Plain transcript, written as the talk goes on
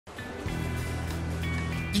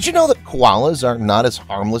Did you know that koalas are not as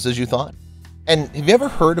harmless as you thought? And have you ever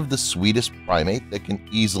heard of the sweetest primate that can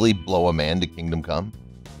easily blow a man to kingdom come?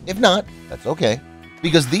 If not, that's okay,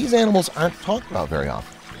 because these animals aren't talked about very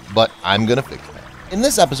often. But I'm gonna fix that. In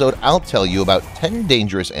this episode, I'll tell you about 10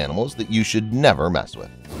 dangerous animals that you should never mess with.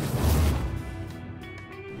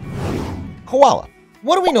 Koala.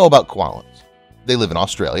 What do we know about koalas? They live in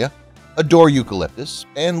Australia, adore eucalyptus,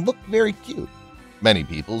 and look very cute. Many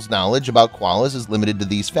people's knowledge about koalas is limited to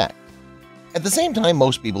these facts. At the same time,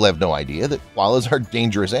 most people have no idea that koalas are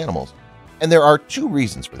dangerous animals, and there are two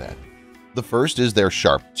reasons for that. The first is their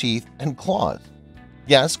sharp teeth and claws.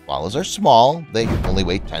 Yes, koalas are small, they only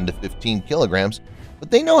weigh 10 to 15 kilograms,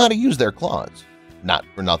 but they know how to use their claws. Not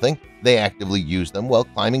for nothing, they actively use them while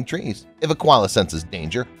climbing trees. If a koala senses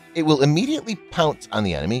danger, it will immediately pounce on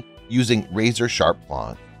the enemy using razor-sharp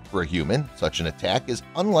claws. For a human, such an attack is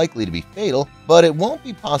unlikely to be fatal, but it won't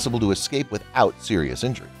be possible to escape without serious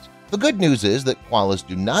injuries. The good news is that koalas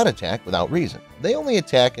do not attack without reason. They only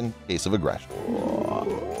attack in case of aggression.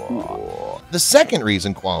 The second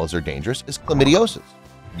reason koalas are dangerous is chlamydiosis.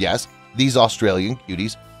 Yes, these Australian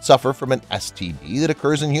cuties suffer from an STD that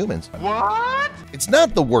occurs in humans. What? It's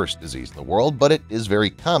not the worst disease in the world, but it is very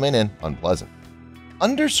common and unpleasant.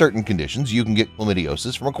 Under certain conditions, you can get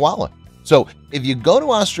chlamydiosis from a koala. So if you go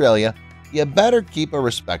to Australia, you better keep a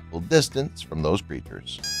respectful distance from those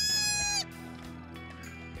creatures.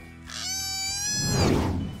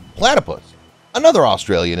 Platypus. Another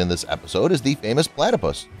Australian in this episode is the famous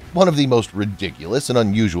platypus, one of the most ridiculous and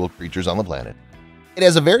unusual creatures on the planet. It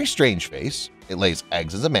has a very strange face, it lays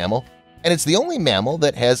eggs as a mammal, and it's the only mammal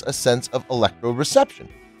that has a sense of electroreception.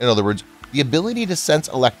 In other words, the ability to sense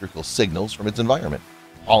electrical signals from its environment.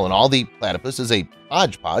 All in all, the platypus is a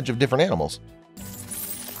hodgepodge of different animals.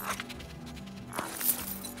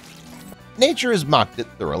 Nature has mocked it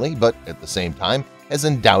thoroughly, but at the same time has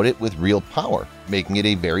endowed it with real power, making it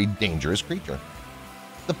a very dangerous creature.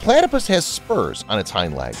 The platypus has spurs on its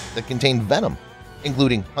hind legs that contain venom,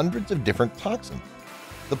 including hundreds of different toxins.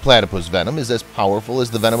 The platypus venom is as powerful as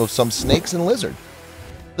the venom of some snakes and lizards.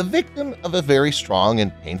 The victim of a very strong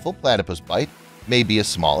and painful platypus bite may be a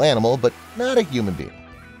small animal, but not a human being.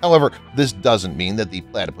 However, this doesn't mean that the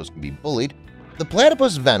platypus can be bullied. The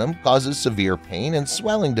platypus venom causes severe pain and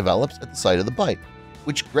swelling develops at the site of the bite,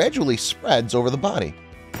 which gradually spreads over the body.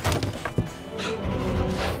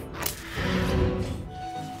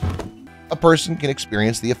 A person can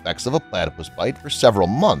experience the effects of a platypus bite for several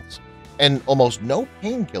months, and almost no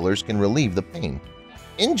painkillers can relieve the pain.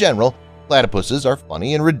 In general, platypuses are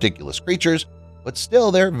funny and ridiculous creatures, but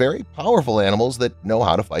still they're very powerful animals that know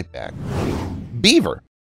how to fight back. Beaver.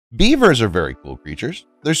 Beavers are very cool creatures.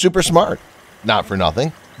 They're super smart. Not for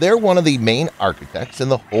nothing, they're one of the main architects in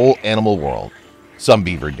the whole animal world. Some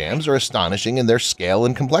beaver dams are astonishing in their scale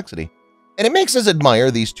and complexity, and it makes us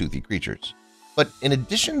admire these toothy creatures. But in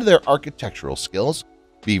addition to their architectural skills,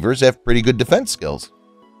 beavers have pretty good defense skills.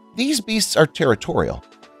 These beasts are territorial.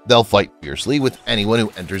 They'll fight fiercely with anyone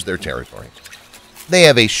who enters their territory. They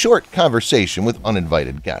have a short conversation with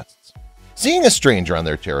uninvited guests. Seeing a stranger on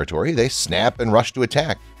their territory, they snap and rush to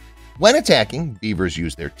attack. When attacking, beavers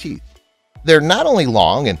use their teeth. They're not only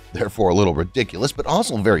long and therefore a little ridiculous, but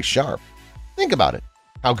also very sharp. Think about it.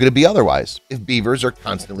 How could it be otherwise if beavers are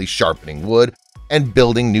constantly sharpening wood and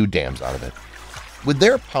building new dams out of it? With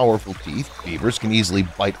their powerful teeth, beavers can easily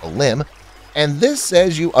bite a limb, and this,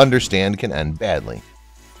 as you understand, can end badly.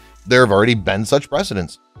 There have already been such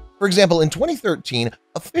precedents. For example, in 2013,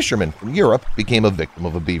 a fisherman from Europe became a victim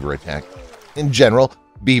of a beaver attack. In general,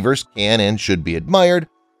 beavers can and should be admired,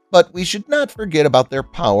 but we should not forget about their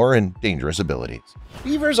power and dangerous abilities.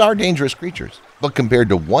 Beavers are dangerous creatures, but compared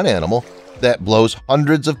to one animal that blows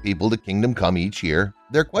hundreds of people to kingdom come each year,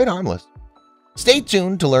 they're quite harmless. Stay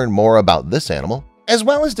tuned to learn more about this animal, as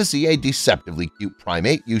well as to see a deceptively cute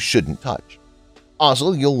primate you shouldn't touch.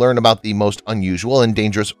 Also, you'll learn about the most unusual and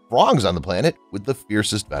dangerous frogs on the planet with the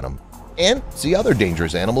fiercest venom, and see other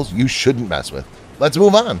dangerous animals you shouldn't mess with. Let's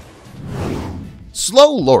move on.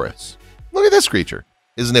 Slow loris. Look at this creature.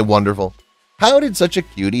 Isn't it wonderful? How did such a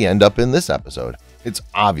cutie end up in this episode? It's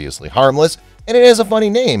obviously harmless, and it has a funny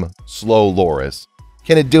name, Slow loris.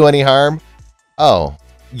 Can it do any harm? Oh,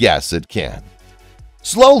 yes it can.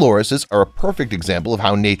 Slow lorises are a perfect example of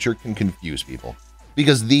how nature can confuse people,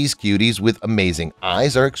 because these cuties with amazing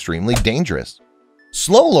eyes are extremely dangerous.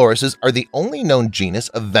 Slow lorises are the only known genus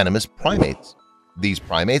of venomous primates. These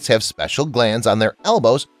primates have special glands on their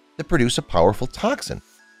elbows that produce a powerful toxin.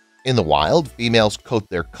 In the wild, females coat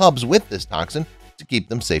their cubs with this toxin to keep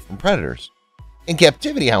them safe from predators. In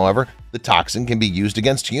captivity, however, the toxin can be used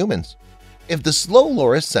against humans. If the slow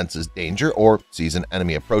loris senses danger or sees an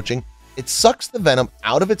enemy approaching, it sucks the venom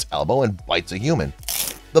out of its elbow and bites a human.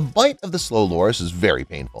 The bite of the slow loris is very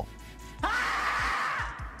painful.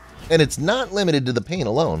 And it's not limited to the pain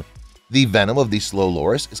alone. The venom of the slow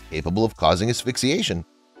loris is capable of causing asphyxiation.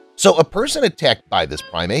 So a person attacked by this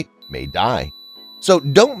primate may die. So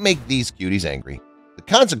don't make these cuties angry. The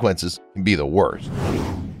consequences can be the worst.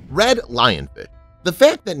 Red lionfish. The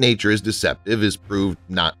fact that nature is deceptive is proved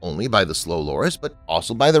not only by the slow loris, but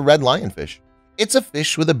also by the red lionfish. It's a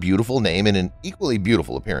fish with a beautiful name and an equally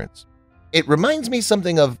beautiful appearance. It reminds me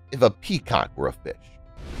something of if a peacock were a fish.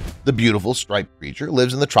 The beautiful striped creature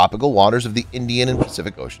lives in the tropical waters of the Indian and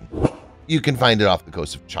Pacific Ocean. You can find it off the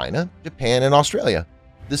coast of China, Japan, and Australia.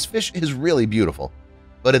 This fish is really beautiful,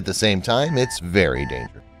 but at the same time, it's very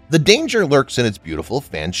dangerous. The danger lurks in its beautiful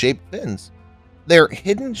fan-shaped fins. They're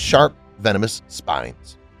hidden, sharp, venomous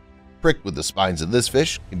spines. Prick with the spines of this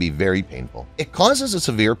fish can be very painful. It causes a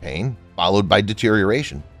severe pain, followed by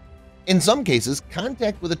deterioration. In some cases,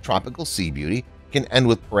 contact with a tropical sea beauty can end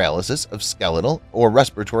with paralysis of skeletal or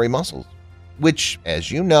respiratory muscles, which,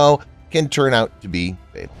 as you know, can turn out to be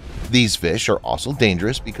fatal. These fish are also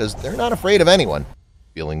dangerous because they're not afraid of anyone,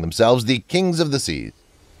 feeling themselves the kings of the seas.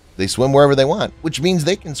 They swim wherever they want, which means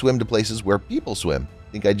they can swim to places where people swim.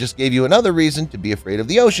 I think I just gave you another reason to be afraid of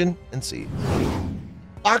the ocean and seas.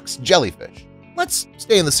 Box jellyfish. Let's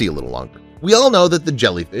stay in the sea a little longer. We all know that the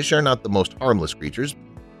jellyfish are not the most harmless creatures.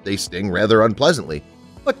 They sting rather unpleasantly,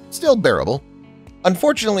 but still bearable.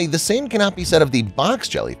 Unfortunately, the same cannot be said of the box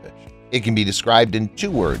jellyfish. It can be described in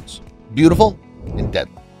two words: beautiful and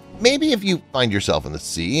deadly. Maybe if you find yourself in the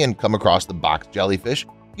sea and come across the box jellyfish,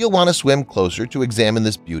 you'll want to swim closer to examine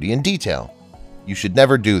this beauty in detail. You should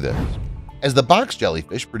never do this, as the box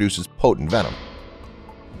jellyfish produces potent venom.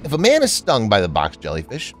 If a man is stung by the box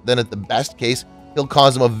jellyfish, then at the best case, he'll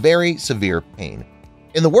cause him a very severe pain.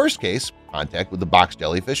 In the worst case, contact with the box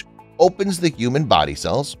jellyfish opens the human body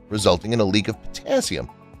cells, resulting in a leak of potassium,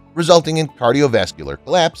 resulting in cardiovascular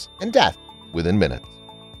collapse and death within minutes.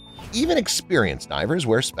 Even experienced divers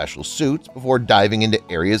wear special suits before diving into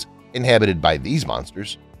areas inhabited by these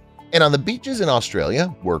monsters. And on the beaches in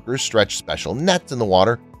Australia, workers stretch special nets in the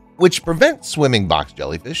water which prevent swimming box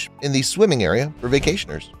jellyfish in the swimming area for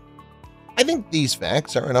vacationers. I think these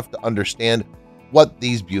facts are enough to understand what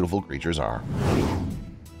these beautiful creatures are.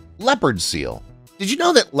 Leopard seal. Did you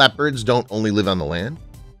know that leopards don't only live on the land?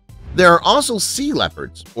 There are also sea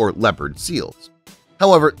leopards, or leopard seals.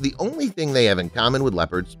 However, the only thing they have in common with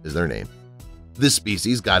leopards is their name. This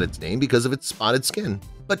species got its name because of its spotted skin.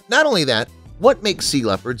 But not only that, what makes sea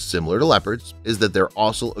leopards similar to leopards is that they're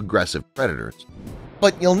also aggressive predators.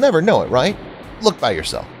 But you'll never know it, right? Look by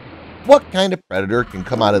yourself. What kind of predator can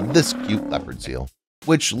come out of this cute leopard seal,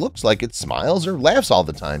 which looks like it smiles or laughs all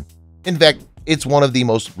the time? In fact, it's one of the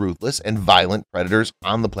most ruthless and violent predators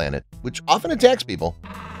on the planet, which often attacks people.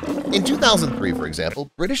 In 2003, for example,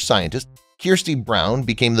 British scientist Kirsty Brown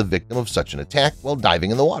became the victim of such an attack while diving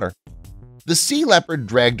in the water. The sea leopard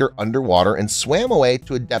dragged her underwater and swam away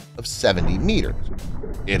to a depth of 70 meters.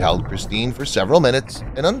 It held Christine for several minutes,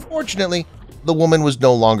 and unfortunately, the woman was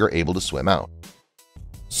no longer able to swim out.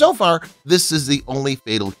 So far, this is the only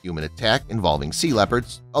fatal human attack involving sea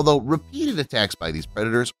leopards, although repeated attacks by these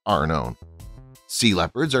predators are known. Sea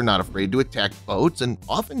leopards are not afraid to attack boats and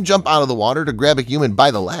often jump out of the water to grab a human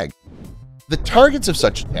by the leg. The targets of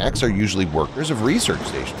such attacks are usually workers of research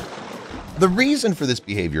stations. The reason for this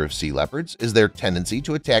behavior of sea leopards is their tendency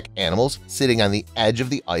to attack animals sitting on the edge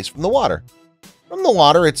of the ice from the water. From the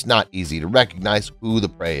water, it's not easy to recognize who the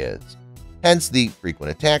prey is, hence the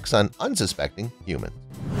frequent attacks on unsuspecting humans.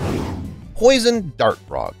 Poison dart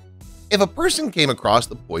frog. If a person came across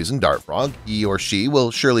the poison dart frog, he or she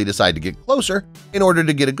will surely decide to get closer in order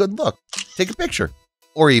to get a good look, take a picture,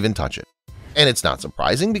 or even touch it. And it's not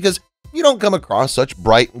surprising because you don't come across such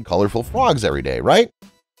bright and colorful frogs every day, right?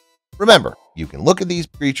 Remember, you can look at these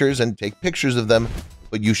creatures and take pictures of them,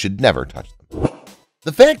 but you should never touch them.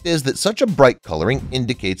 The fact is that such a bright coloring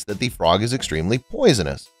indicates that the frog is extremely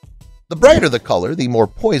poisonous. The brighter the color, the more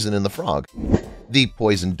poison in the frog. The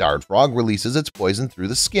poison dart frog releases its poison through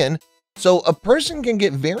the skin, so a person can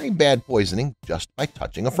get very bad poisoning just by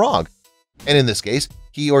touching a frog. And in this case,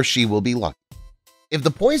 he or she will be lucky. If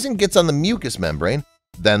the poison gets on the mucous membrane,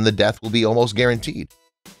 then the death will be almost guaranteed.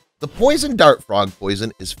 The poison dart frog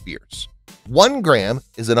poison is fierce. 1 gram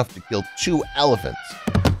is enough to kill 2 elephants.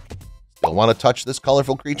 Still want to touch this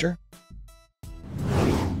colorful creature?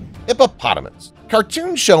 Hippopotamus.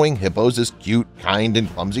 Cartoons showing hippos as cute, kind, and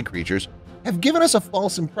clumsy creatures have given us a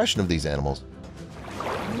false impression of these animals.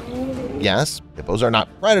 Yes, hippos are not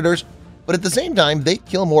predators, but at the same time, they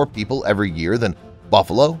kill more people every year than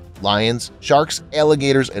buffalo, lions, sharks,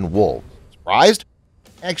 alligators, and wolves. Surprised?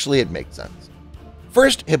 Actually, it makes sense.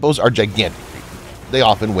 First, hippos are gigantic creatures. They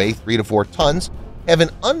often weigh 3 to 4 tons, have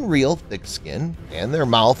an unreal thick skin, and their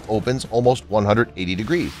mouth opens almost 180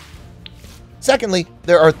 degrees. Secondly,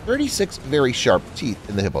 there are 36 very sharp teeth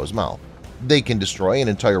in the hippo's mouth. They can destroy an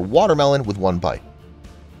entire watermelon with one bite.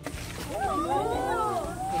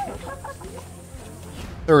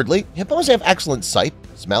 Thirdly, hippos have excellent sight,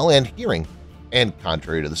 smell, and hearing, and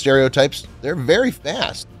contrary to the stereotypes, they're very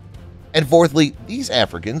fast. And fourthly, these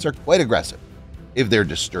Africans are quite aggressive. If they're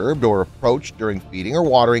disturbed or approached during feeding or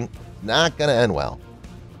watering, it's not going to end well.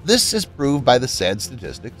 This is proved by the sad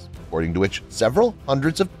statistics, according to which several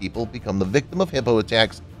hundreds of people become the victim of hippo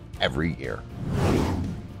attacks every year.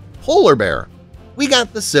 Polar bear. We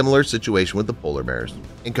got the similar situation with the polar bears.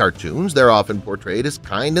 In cartoons, they're often portrayed as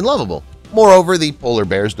kind and lovable. Moreover, the polar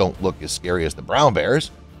bears don't look as scary as the brown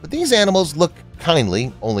bears, but these animals look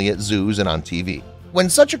kindly only at zoos and on TV. When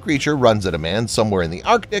such a creature runs at a man somewhere in the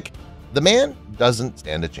Arctic, the man doesn't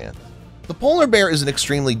stand a chance. The polar bear is an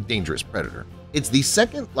extremely dangerous predator. It's the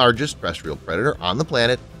second largest terrestrial predator on the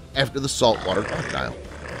planet after the saltwater crocodile.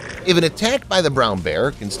 If an attack by the brown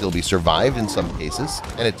bear can still be survived in some cases,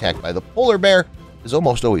 an attack by the polar bear is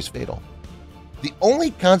almost always fatal. The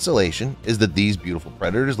only consolation is that these beautiful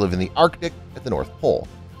predators live in the Arctic at the North Pole,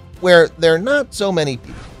 where there are not so many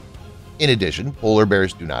people. In addition, polar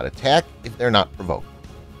bears do not attack if they're not provoked.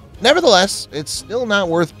 Nevertheless, it's still not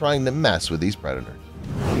worth trying to mess with these predators.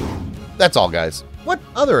 That's all, guys. What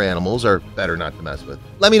other animals are better not to mess with?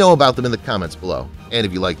 Let me know about them in the comments below. And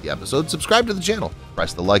if you liked the episode, subscribe to the channel,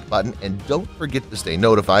 press the like button, and don't forget to stay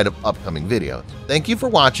notified of upcoming videos. Thank you for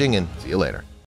watching, and see you later.